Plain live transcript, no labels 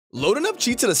Loading up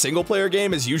cheats in a single-player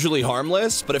game is usually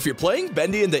harmless, but if you're playing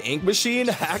Bendy and the Ink Machine,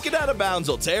 hacking out of bounds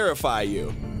will terrify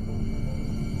you.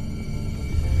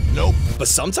 Nope. But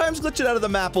sometimes glitching out of the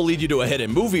map will lead you to a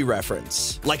hidden movie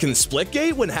reference. Like in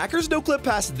Splitgate, when hackers no-clip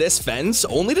past this fence,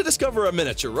 only to discover a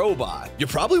miniature robot. You're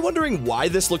probably wondering why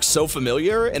this looks so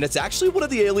familiar, and it's actually one of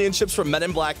the alien ships from Men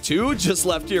in Black 2 just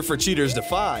left here for cheaters to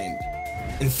find.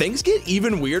 And things get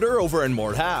even weirder over in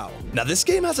Mordhau. Now this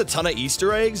game has a ton of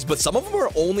Easter eggs, but some of them are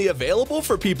only available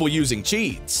for people using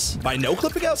cheats. By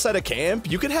no-clipping outside a camp,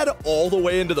 you can head all the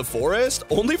way into the forest,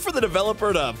 only for the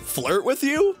developer to flirt with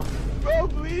you. Bro,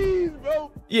 please, bro.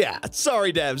 Yeah,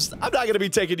 sorry devs, I'm not gonna be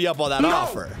taking you up on that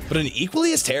offer. But an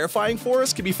equally as terrifying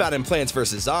forest can be found in Plants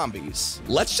vs. Zombies.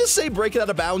 Let's just say breaking out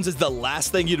of bounds is the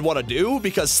last thing you'd want to do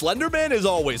because Slenderman is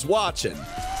always watching.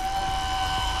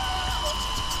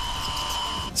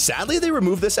 Sadly, they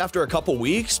removed this after a couple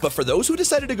weeks, but for those who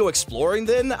decided to go exploring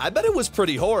then, I bet it was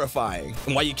pretty horrifying.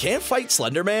 And while you can't fight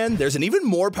Slenderman, there's an even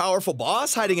more powerful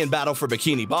boss hiding in Battle for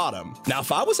Bikini Bottom. Now,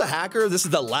 if I was a hacker, this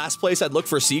is the last place I'd look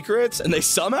for secrets, and they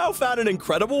somehow found an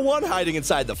incredible one hiding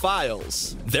inside the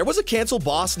files. There was a canceled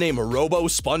boss named Robo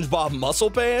SpongeBob Muscle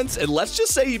Pants, and let's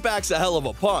just say he packs a hell of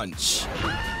a punch.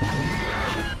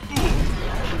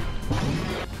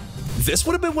 This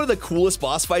would have been one of the coolest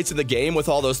boss fights in the game with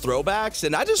all those throwbacks,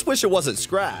 and I just wish it wasn't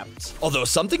scrapped. Although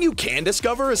something you can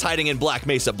discover is hiding in Black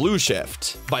Mesa Blue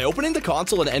Shift. By opening the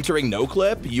console and entering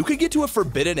no-clip, you can get to a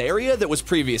forbidden area that was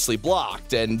previously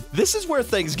blocked, and this is where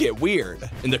things get weird.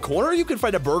 In the corner, you can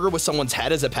find a burger with someone's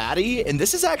head as a patty, and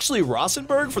this is actually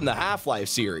Rosenberg from the Half-Life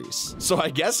series. So I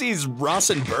guess he's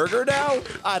Rosenberger now?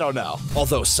 I don't know.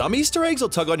 Although some Easter eggs will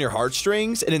tug on your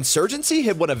heartstrings, and Insurgency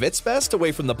hid one of its best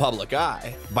away from the public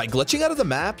eye. By glitching out of the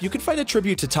map, you can find a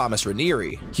tribute to Thomas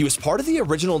Ranieri. He was part of the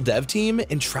original dev team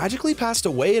and tragically passed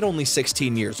away at only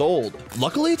 16 years old.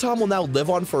 Luckily, Tom will now live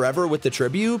on forever with the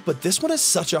tribute, but this one is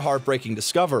such a heartbreaking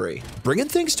discovery. Bringing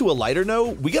things to a lighter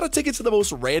note, we got a ticket to the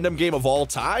most random game of all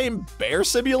time, Bear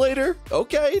Simulator?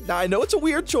 Okay, now I know it's a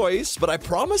weird choice, but I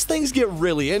promise things get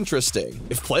really interesting.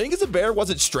 If playing as a bear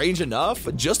wasn't strange enough,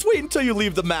 just wait until you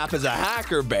leave the map as a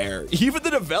hacker bear. Even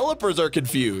the developers are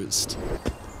confused.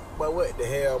 But what the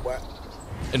hell, boy?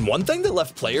 And one thing that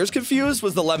left players confused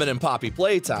was the Lemon and Poppy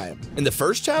playtime. In the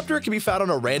first chapter, it can be found on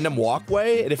a random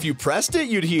walkway, and if you pressed it,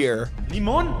 you'd hear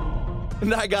Limon.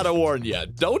 And I gotta warn you,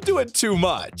 don't do it too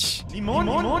much. Limon.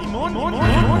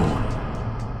 Limon.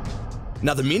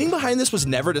 Now, the meaning behind this was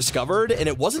never discovered, and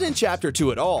it wasn't in Chapter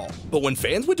 2 at all. But when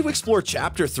fans went to explore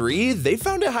Chapter 3, they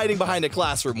found it hiding behind a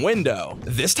classroom window.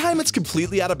 This time, it's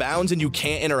completely out of bounds and you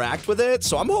can't interact with it,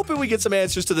 so I'm hoping we get some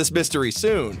answers to this mystery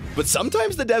soon. But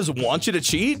sometimes the devs want you to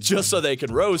cheat just so they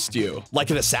can roast you.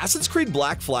 Like in Assassin's Creed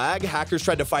Black Flag, hackers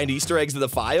tried to find Easter eggs in the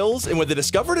files, and when they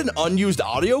discovered an unused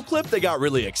audio clip, they got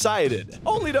really excited,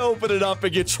 only to open it up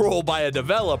and get trolled by a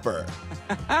developer.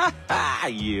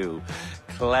 You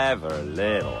clever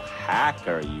little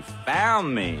hacker, you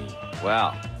found me.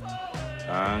 Well,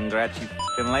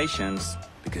 congratulations,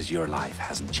 because your life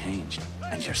hasn't changed,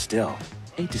 and you're still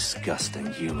a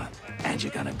disgusting human, and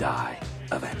you're gonna die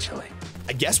eventually.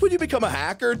 I guess when you become a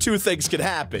hacker, two things can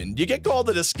happen. You get called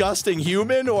a disgusting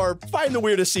human or find the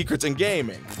weirdest secrets in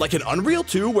gaming. Like in Unreal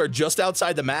 2, where just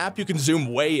outside the map, you can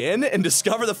zoom way in and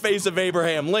discover the face of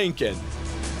Abraham Lincoln.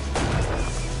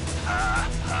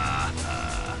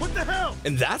 What the hell?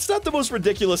 And that's not the most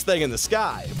ridiculous thing in the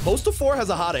sky. Postal 4 has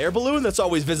a hot air balloon that's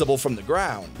always visible from the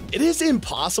ground. It is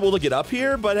impossible to get up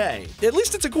here, but hey, at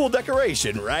least it's a cool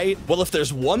decoration, right? Well, if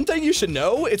there's one thing you should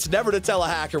know, it's never to tell a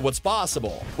hacker what's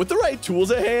possible. With the right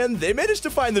tools at hand, they managed to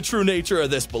find the true nature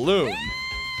of this balloon.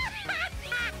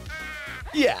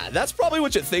 Yeah, that's probably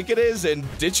what you think it is, and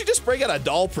did she just break out of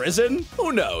doll prison?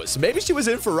 Who knows, maybe she was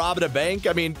in for robbing a bank.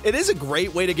 I mean, it is a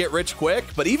great way to get rich quick,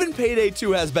 but even Payday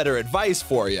 2 has better advice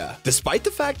for you. Despite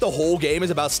the fact the whole game is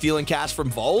about stealing cash from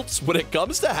vaults, when it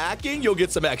comes to hacking, you'll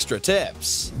get some extra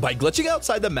tips. By glitching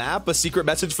outside the map, a secret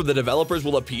message from the developers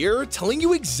will appear, telling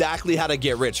you exactly how to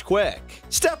get rich quick.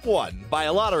 Step 1, buy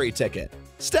a lottery ticket.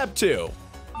 Step 2,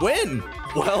 win.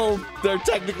 Well, they're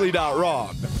technically not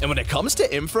wrong. And when it comes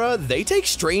to infra, they take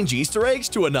strange Easter eggs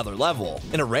to another level.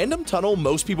 In a random tunnel,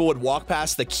 most people would walk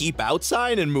past the keep out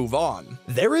sign and move on.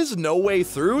 There is no way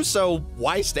through, so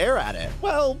why stare at it?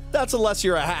 Well, that's unless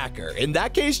you're a hacker. In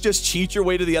that case, just cheat your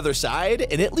way to the other side,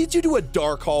 and it leads you to a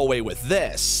dark hallway with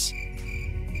this.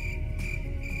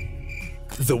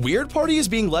 The weird party is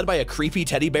being led by a creepy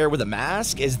teddy bear with a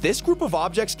mask as this group of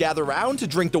objects gather around to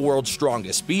drink the world's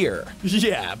strongest beer.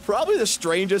 Yeah, probably the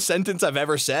strangest sentence I've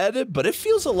ever said, but it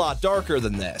feels a lot darker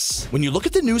than this. When you look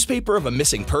at the newspaper of a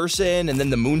missing person and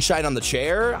then the moonshine on the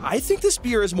chair, I think this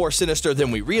beer is more sinister than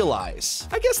we realize.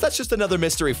 I guess that's just another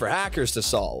mystery for hackers to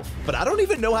solve. But I don't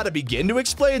even know how to begin to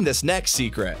explain this next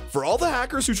secret. For all the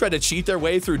hackers who tried to cheat their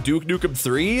way through Duke Nukem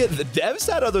 3, the devs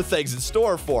had other things in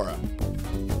store for them.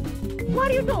 What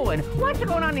are you doing? What's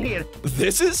going on here?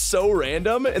 This is so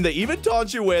random, and they even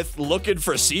taunt you with looking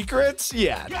for secrets?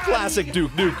 Yeah, classic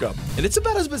Duke Nukem. And it's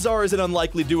about as bizarre as an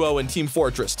unlikely duo in Team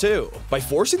Fortress 2. By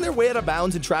forcing their way out of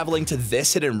bounds and traveling to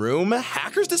this hidden room,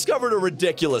 hackers discovered a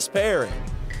ridiculous pairing.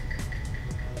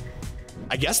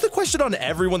 I guess the question on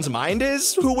everyone's mind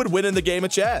is, who would win in the game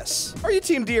of chess? Are you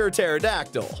Team D or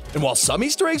Pterodactyl? And while some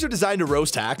Easter eggs are designed to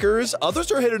roast hackers,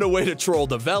 others are hidden away to troll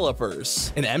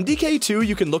developers. In MDK2,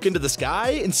 you can look into the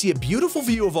sky and see a beautiful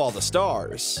view of all the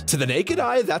stars. To the naked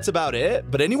eye, that's about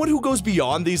it, but anyone who goes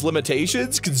beyond these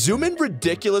limitations can zoom in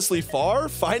ridiculously far,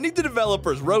 finding the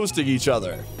developers roasting each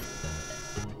other.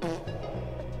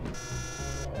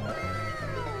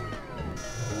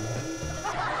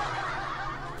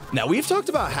 Now, we've talked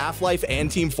about Half-Life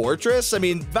and Team Fortress. I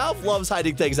mean, Valve loves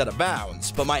hiding things out of bounds,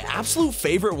 but my absolute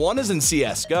favorite one is in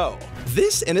CSGO.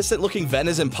 This innocent-looking vent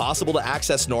is impossible to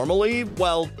access normally,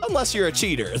 well, unless you're a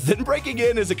cheater, then breaking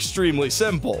in is extremely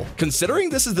simple. Considering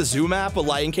this is the Zoom app, a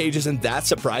lion cage isn't that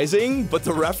surprising, but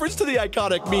the reference to the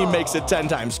iconic meme makes it 10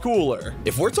 times cooler.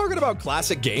 If we're talking about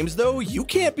classic games, though, you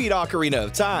can't beat Ocarina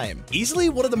of Time. Easily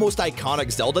one of the most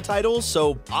iconic Zelda titles,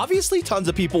 so obviously tons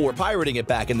of people were pirating it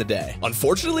back in the day.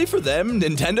 Unfortunately for them,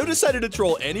 Nintendo decided to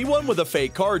troll anyone with a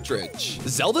fake cartridge.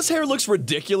 Zelda's hair looks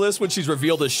ridiculous when she's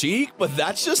revealed as Sheik, but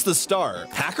that's just the start.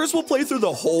 Hackers will play through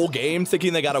the whole game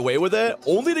thinking they got away with it,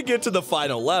 only to get to the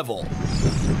final level.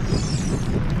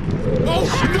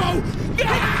 Oh no!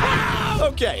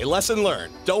 Okay, lesson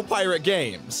learned. Don't pirate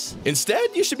games.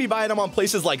 Instead, you should be buying them on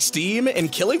places like Steam,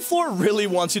 and Killing Floor really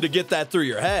wants you to get that through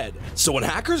your head. So when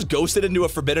hackers ghosted into a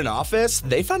forbidden office,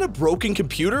 they found a broken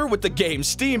computer with the game's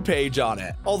Steam page on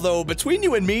it. Although, between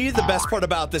you and me, the best part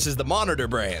about this is the monitor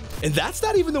brand. And that's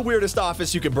not even the weirdest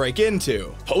office you can break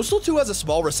into. Postal 2 has a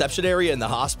small reception area in the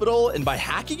hospital, and by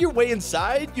hacking your way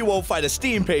inside, you won't find a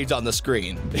Steam page on the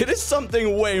screen. It is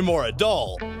something way more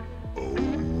adult.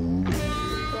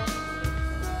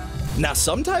 Now,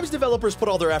 sometimes developers put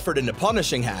all their effort into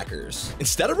punishing hackers.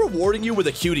 Instead of rewarding you with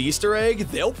a cute Easter egg,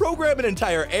 they'll program an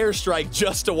entire airstrike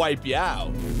just to wipe you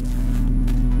out.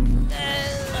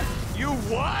 You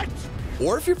what?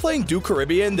 Or if you're playing Duke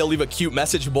Caribbean, they'll leave a cute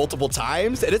message multiple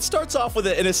times, and it starts off with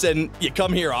an innocent, "You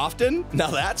come here often?"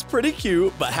 Now that's pretty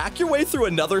cute, but hack your way through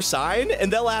another sign,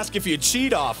 and they'll ask if you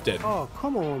cheat often. Oh,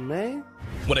 come on, man.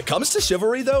 When it comes to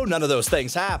chivalry, though, none of those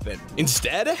things happen.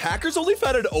 Instead, hackers only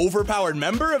found an overpowered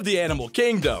member of the animal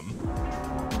kingdom.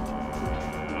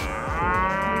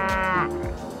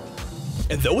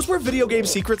 And those were video game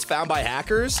secrets found by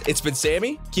hackers. It's been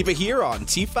Sammy. Keep it here on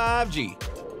T5G.